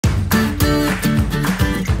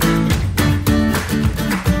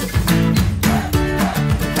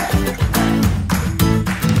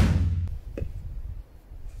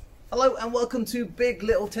and welcome to Big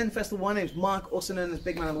Little Tent Festival. My name's Mark, also known as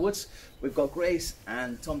Big Man of the Woods. We've got Grace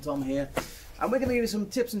and Tom here, and we're going to give you some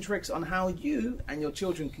tips and tricks on how you and your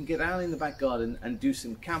children can get out in the back garden and do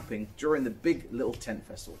some camping during the Big Little Tent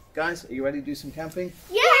Festival. Guys, are you ready to do some camping?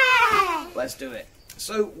 Yeah! Let's do it.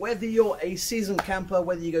 So whether you're a seasoned camper,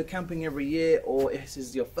 whether you go camping every year, or if this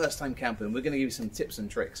is your first time camping, we're going to give you some tips and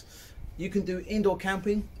tricks. You can do indoor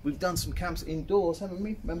camping. We've done some camps indoors, haven't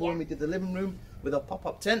we? Remember when we did the living room with our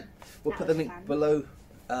pop-up tent? We'll put the link below.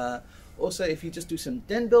 Also, if you just do some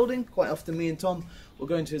den building, quite often me and Tom will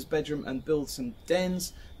go into his bedroom and build some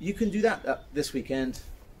dens. You can do that this weekend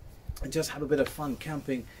and just have a bit of fun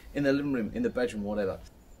camping in the living room, in the bedroom, whatever.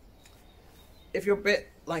 If you're a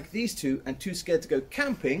bit like these two and too scared to go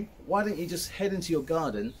camping, why don't you just head into your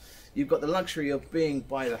garden? You've got the luxury of being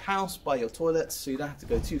by the house, by your toilets, so you don't have to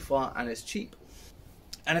go too far, and it's cheap.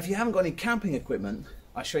 And if you haven't got any camping equipment,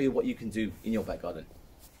 I'll show you what you can do in your back garden.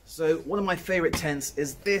 So one of my favorite tents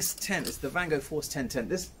is this tent. It's the Vango Force 10 tent.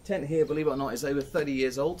 This tent here, believe it or not, is over 30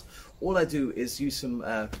 years old. All I do is use some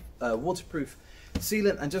waterproof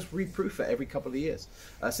sealant and just reproof it every couple of years.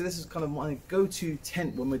 So this is kind of my go-to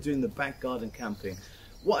tent when we're doing the back garden camping.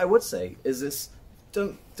 What I would say is this: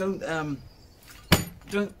 don't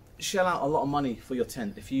shell out a lot of money for your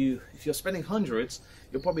tent. If you're spending hundreds,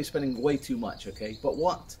 you're probably spending way too much. Okay, but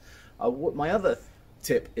what my other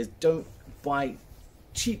tip is, don't buy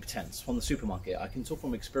cheap tents from the supermarket. I can talk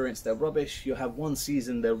from experience, they're rubbish. You have one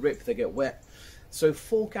season, they'll rip, they get wet. So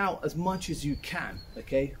fork out as much as you can.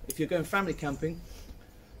 Okay, if you're going family camping,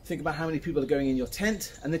 think about how many people are going in your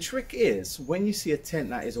tent. And the trick is, when you see a tent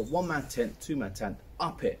that is a one-man tent, two-man tent,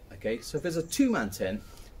 up it. Okay, so if there's a two-man tent,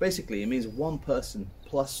 basically it means one person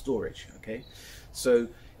plus storage. Okay, so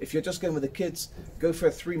if you're just going with the kids, go for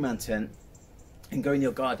a three-man tent and go in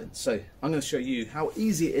your garden. So I'm going to show you how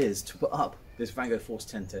easy it is to put up this Vango Force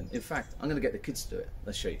 10 tent. In fact, I'm going to get the kids to do it.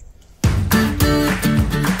 Let's show you.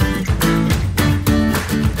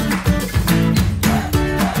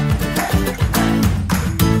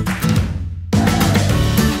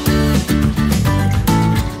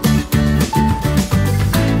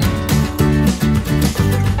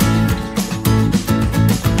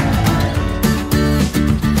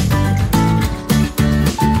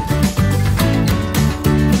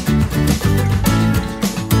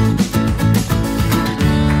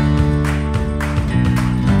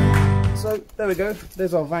 There we go,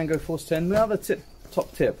 there's our Vango Force 10. The other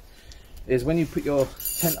top tip is, when you put your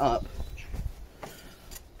tent up,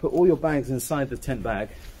 put all your bags inside the tent bag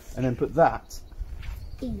and then put that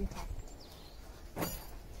in the tent.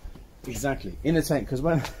 Exactly, in the tent, because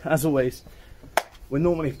when, as always, we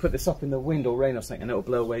normally put this up in the wind or rain or something and it'll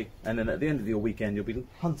blow away, and then at the end of your weekend you'll be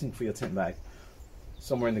hunting for your tent bag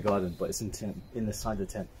somewhere in the garden, but it's in the side of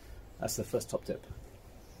the tent. That's the first top tip.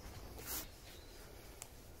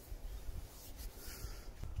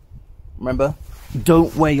 Remember,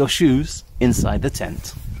 don't wear your shoes inside the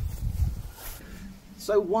tent.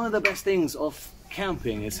 So one of the best things of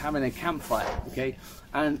camping is having a campfire, okay?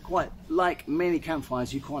 And quite like many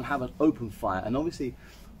campfires, you can't have an open fire. And obviously,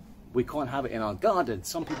 we can't have it in our garden.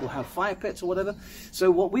 Some people have fire pits or whatever.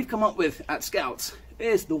 So what we've come up with at Scouts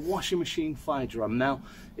is the washing machine fire drum. Now,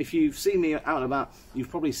 if you've seen me out and about,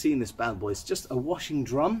 you've probably seen this bad boy. It's just a washing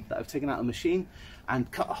drum that I've taken out of a machine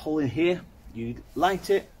and cut a hole in here. You light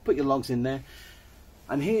it, put your logs in there,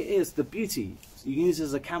 and here is the beauty. You can use it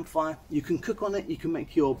as a campfire, you can cook on it, you can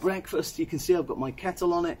make your breakfast, you can see I've got my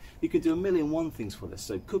kettle on it, you can do a million and one things for this.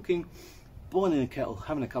 So cooking, boiling a kettle,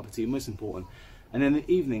 having a cup of tea, most important, and then in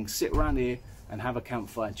the evening sit around here and have a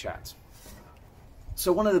campfire chat.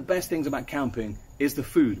 So one of the best things about camping is the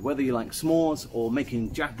food, whether you like s'mores or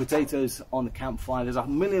making jack potatoes on the campfire. There's a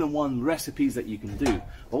million and one recipes that you can do.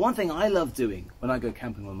 But one thing I love doing when I go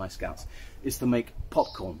camping with my Scouts is to make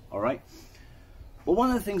popcorn, all right? But one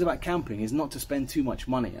of the things about camping is not to spend too much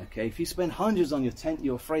money, okay? If you spend hundreds on your tent,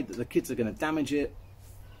 you're afraid that the kids are going to damage it,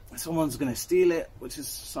 someone's going to steal it, which is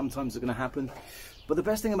sometimes going to happen. But the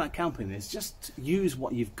best thing about camping is just use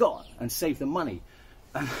what you've got and save the money.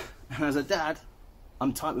 And as a dad,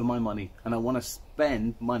 I'm tight with my money and I want to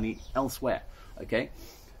spend money elsewhere, okay?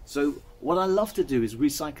 So what I love to do is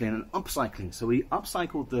recycling and upcycling. So we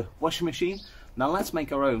upcycled the washing machine. Now let's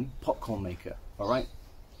make our own popcorn maker, all right?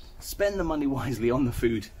 Spend the money wisely on the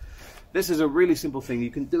food. This is a really simple thing. You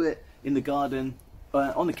can do it in the garden,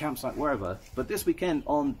 on the campsite, wherever. But this weekend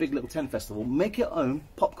on Big Little Tent Festival, make your own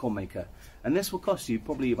popcorn maker. And this will cost you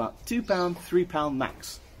probably about £2, £3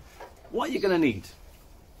 max. What you're gonna need,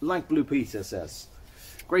 like Blue Peter says,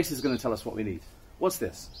 Grace is going to tell us what we need. What's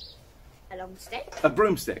this? A long stick. A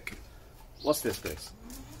broomstick. What's this, Grace?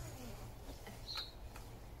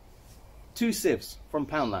 2 sieves from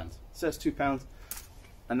Poundland. It says £2,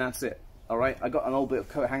 and that's it. All right, I got an old bit of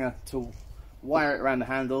coat hanger to wire it around the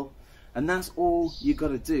handle, and that's all you got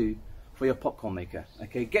to do for your popcorn maker.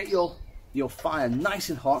 Okay, get your fire nice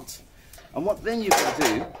and hot, and what then you've got to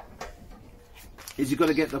do is you've got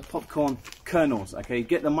to get the popcorn kernels. Okay,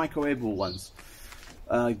 get the microwavable ones.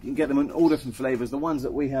 You can get them in all different flavors. The ones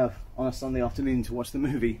that we have on a Sunday afternoon to watch the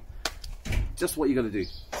movie. Just what you got to do.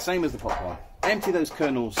 Same as the popcorn. Empty those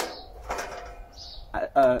kernels.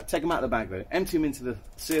 Take them out of the bag though. Empty them into the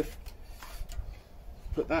sieve.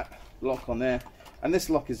 Put that lock on there, and this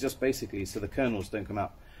lock is just basically so the kernels don't come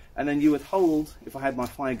out. And then you would hold, if I had my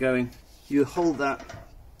fire going, you would hold that.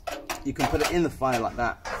 You can put it in the fire like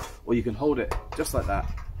that, or you can hold it just like that.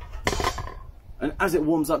 And as it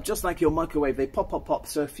warms up, just like your microwave, they pop, pop, pop.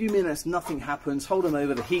 So a few minutes, nothing happens. Hold them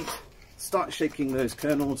over the heat. Start shaking those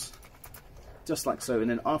kernels, just like so. And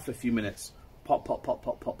then after a few minutes, pop, pop, pop,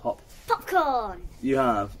 pop, pop, pop. Popcorn! You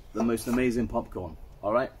have the most amazing popcorn,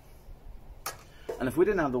 all right? And if we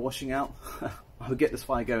didn't have the washing out, I would get this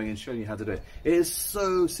fire going and show you how to do it. It is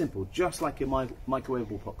so simple, just like your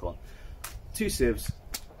microwavable popcorn. 2 sieves,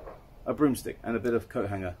 a broomstick, and a bit of coat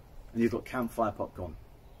hanger, and you've got campfire popcorn.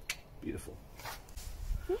 Beautiful.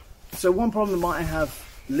 So one problem I have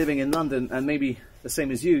living in London, and maybe the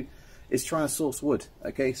same as you, is trying to source wood.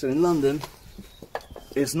 Okay, so in London,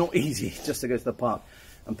 it's not easy just to go to the park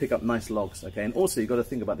and pick up nice logs. Okay, and also you've got to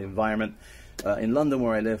think about the environment. In London,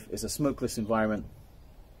 where I live, it's a smokeless environment,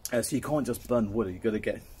 so you can't just burn wood. You've got to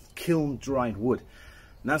get kiln-dried wood,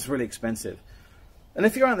 and that's really expensive. And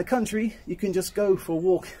if you're out in the country, you can just go for a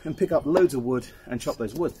walk and pick up loads of wood and chop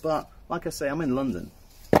those wood. But like I say, I'm in London,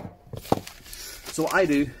 so what I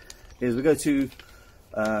do is we go to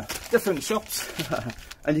different shops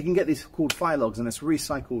and you can get these called fire logs, and it's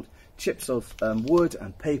recycled chips of wood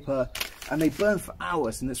and paper, and they burn for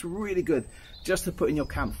hours, and it's really good just to put in your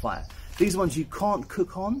campfire. These ones you can't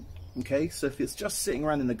cook on, okay, so if it's just sitting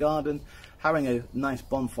around in the garden having a nice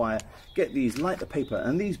bonfire, get these, light the paper,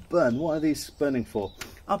 and these burn. What are these burning for?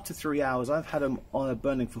 Up to 3 hours. I've had them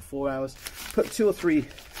burning for 4 hours. Put 2 or 3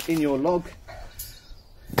 in your log,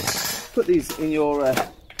 put these in your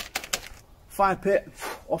fire pit,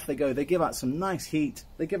 off they go. They give out some nice heat,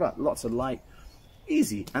 they give out lots of light.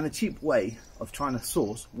 Easy and a cheap way of trying to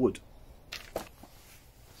source wood.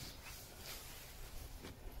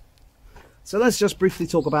 So let's just briefly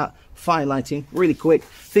talk about fire lighting, really quick.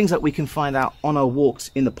 Things that we can find out on our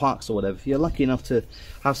walks in the parks or whatever. If you're lucky enough to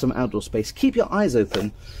have some outdoor space, keep your eyes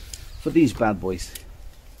open for these bad boys.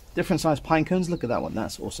 Different size pine cones, look at that one,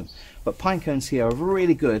 that's awesome. But pine cones here are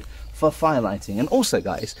really good for fire lighting. And also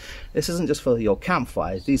guys, this isn't just for your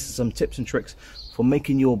campfires, these are some tips and tricks for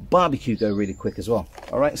making your barbecue go really quick as well.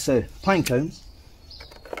 Alright, so pine cones.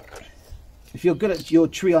 If you're good at your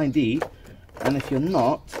tree ID, and if you're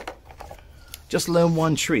not, just learn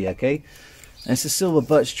one tree, okay? And it's a silver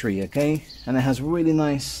birch tree, okay? And it has really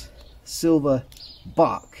nice silver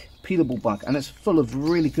bark, peelable bark, and it's full of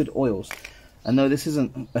really good oils. And no, this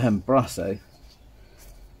isn't Brasso.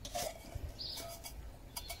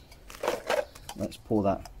 Let's pour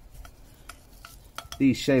that.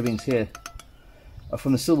 These shavings here are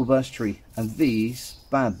from the silver birch tree, and these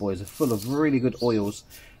bad boys are full of really good oils,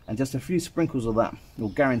 and just a few sprinkles of that will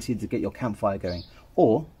guarantee to get your campfire going,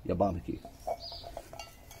 or your barbecue.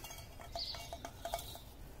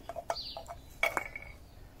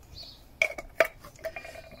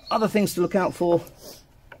 Other things to look out for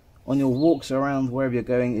on your walks around wherever you're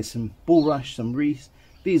going is some bulrush, some wreaths.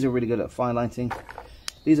 These are really good at fire lighting.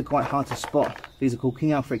 These are quite hard to spot. These are called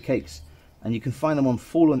King Alfred cakes, and you can find them on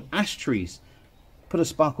fallen ash trees. Put a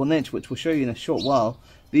sparkle niche, which we'll show you in a short while.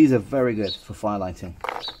 These are very good for fire lighting.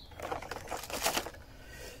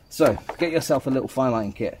 So get yourself a little fire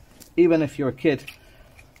lighting kit. Even if you're a kid,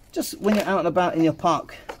 just when you're out and about in your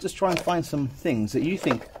park, just try and find some things that you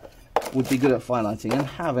think would be good at fire lighting and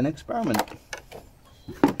have an experiment.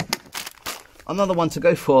 Another one to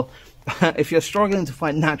go for, if you're struggling to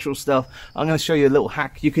find natural stuff, I'm going to show you a little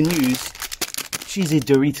hack. You can use cheesy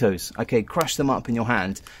Doritos, okay, crush them up in your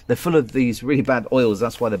hand. They're full of these really bad oils,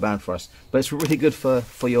 that's why they're bad for us, but it's really good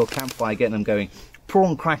for your campfire, getting them going.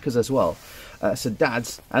 Prawn crackers as well. So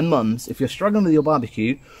dads and mums, if you're struggling with your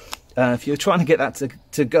barbecue, if you're trying to get that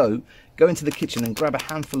to go into the kitchen and grab a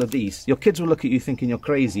handful of these. Your kids will look at you thinking you're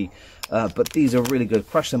crazy, but these are really good.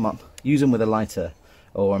 Crush them up, use them with a lighter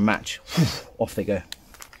or a match. Off they go.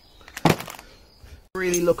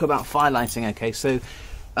 Really look about fire lighting, okay? So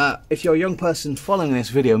if you're a young person following this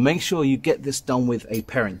video, make sure you get this done with a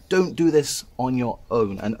parent. Don't do this on your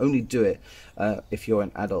own, and only do it if you're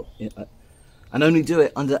an adult. and only do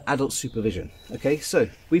it under adult supervision. Okay, so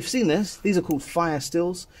we've seen this. These are called fire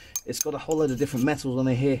stills. It's got a whole load of different metals on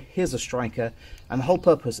it here. Here's a striker, and the whole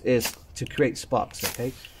purpose is to create sparks,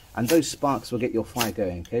 okay? And those sparks will get your fire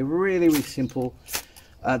going, okay? Really, really simple.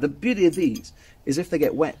 The beauty of these is if they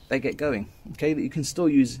get wet, they get going, okay? That you can still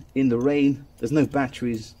use in the rain. There's no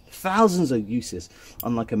batteries. Thousands of uses,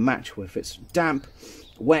 unlike a match where if it's damp,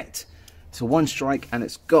 wet, to one strike and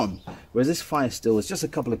it's gone. Whereas this fire still is just a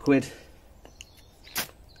couple of quid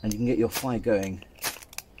and you can get your fire going.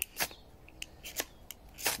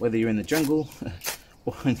 Whether you're in the jungle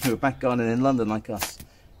or in your back garden in London like us,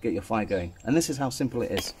 get your fire going. And this is how simple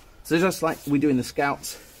it is. So just like we do in the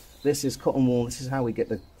Scouts, this is cotton wool. This is how we get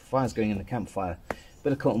the fires going in the campfire.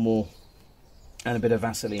 Bit of cotton wool and a bit of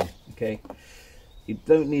Vaseline, okay? You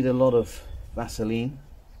don't need a lot of Vaseline.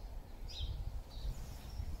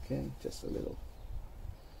 Okay, just a little.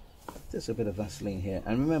 Just a bit of Vaseline here.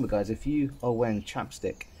 And remember guys, if you are wearing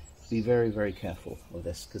chapstick, be very, very careful with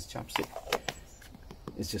this, because chapstick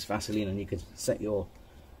is just Vaseline and you could set your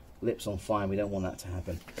lips on fire, and we don't want that to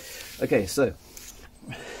happen. Okay, so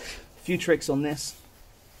a few tricks on this.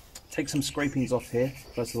 Take some scrapings off here,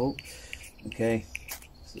 first of all. Okay,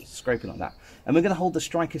 so scraping like that. And we're going to hold the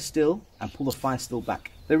striker still and pull the fire still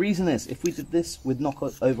back. The reason is, if we did this, we'd knock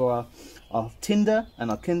over our tinder and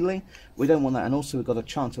our kindling. We don't want that, and also we've got a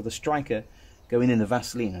chance of the striker going in the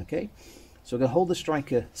Vaseline, okay? So we're going to hold the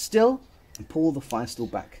striker still and pull the fire still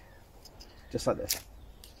back. Just like this,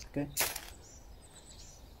 okay?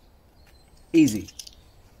 Easy.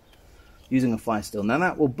 Using a fire still. Now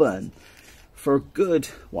that will burn for a good,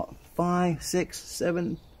 what, 5, 6,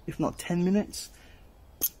 7, if not 10 minutes?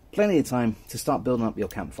 Plenty of time to start building up your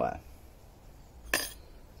campfire.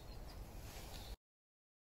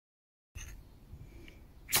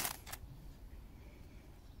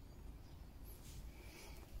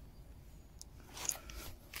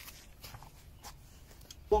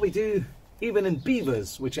 What we do, even in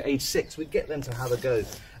beavers, which are age 6, we get them to have a go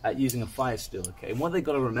at using a fire still, okay? And what they've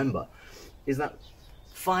got to remember is that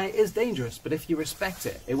fire is dangerous, but if you respect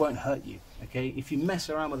it, it won't hurt you, okay? If you mess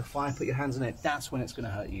around with a fire, put your hands on it, that's when it's going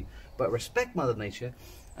to hurt you. But respect Mother Nature,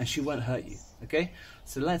 and she won't hurt you, okay?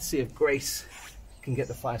 So let's see if Grace can get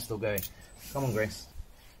the fire still going. Come on, Grace.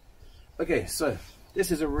 Okay, so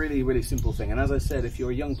this is a really, really simple thing. And as I said, if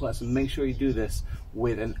you're a young person, make sure you do this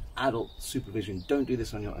with an adult supervision. Don't do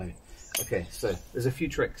this on your own. Okay, so there's a few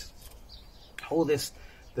tricks. Hold this,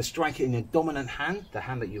 the striker in your dominant hand, the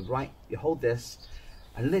hand that you write. You hold this,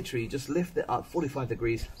 and literally just lift it up 45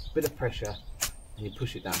 degrees, bit of pressure, and you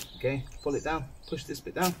push it down, okay? Pull it down, push this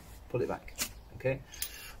bit down, pull it back, okay?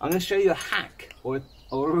 I'm going to show you a hack or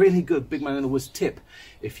a really good big man in the woods tip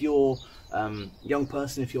if you're young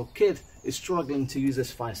person, if your kid is struggling to use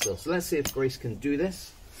this fire still. So let's see if Grace can do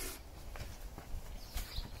this.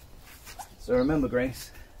 So remember,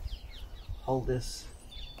 Grace, hold this,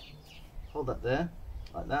 hold that there,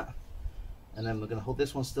 like that, and then we're going to hold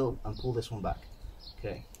this one still and pull this one back.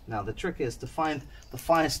 Okay, now the trick is to find the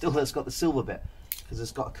fire still that's got the silver bit, because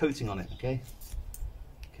it's got a coating on it, okay?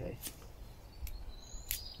 Okay.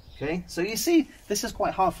 Okay, so you see, this is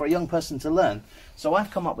quite hard for a young person to learn. So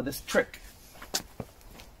I've come up with this trick.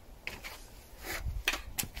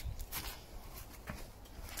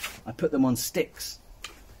 I put them on sticks,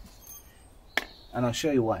 and I'll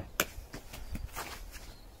show you why.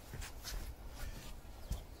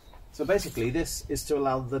 So basically, this is to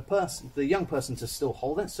allow the young person to still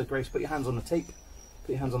hold it. So Grace, put your hands on the tape.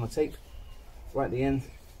 Put your hands on the tape. Right at the end,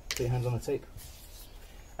 put your hands on the tape.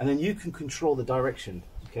 And then you can control the direction,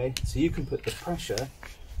 okay? So you can put the pressure,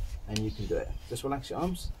 and you can do it. Just relax your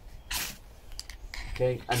arms.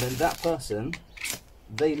 Okay, and then that person,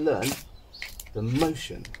 they learn the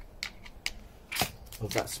motion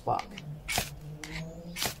of that spark.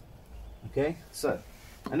 Okay, so,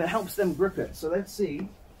 and it helps them grip it. So let's see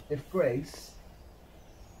if Grace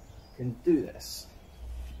can do this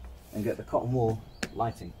and get the cotton wool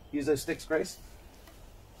lighting. Use those sticks, Grace.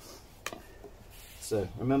 So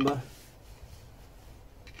remember,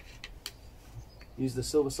 use the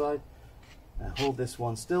silver side and hold this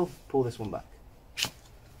one still, pull this one back.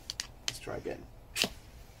 Let's try again.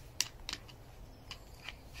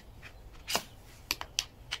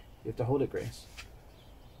 You have to hold it, Grace.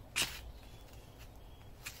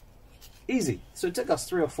 Easy. So it took us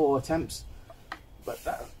 3 or 4 attempts, but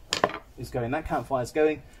that is going. That campfire is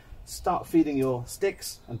going. Start feeding your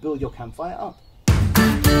sticks and build your campfire up.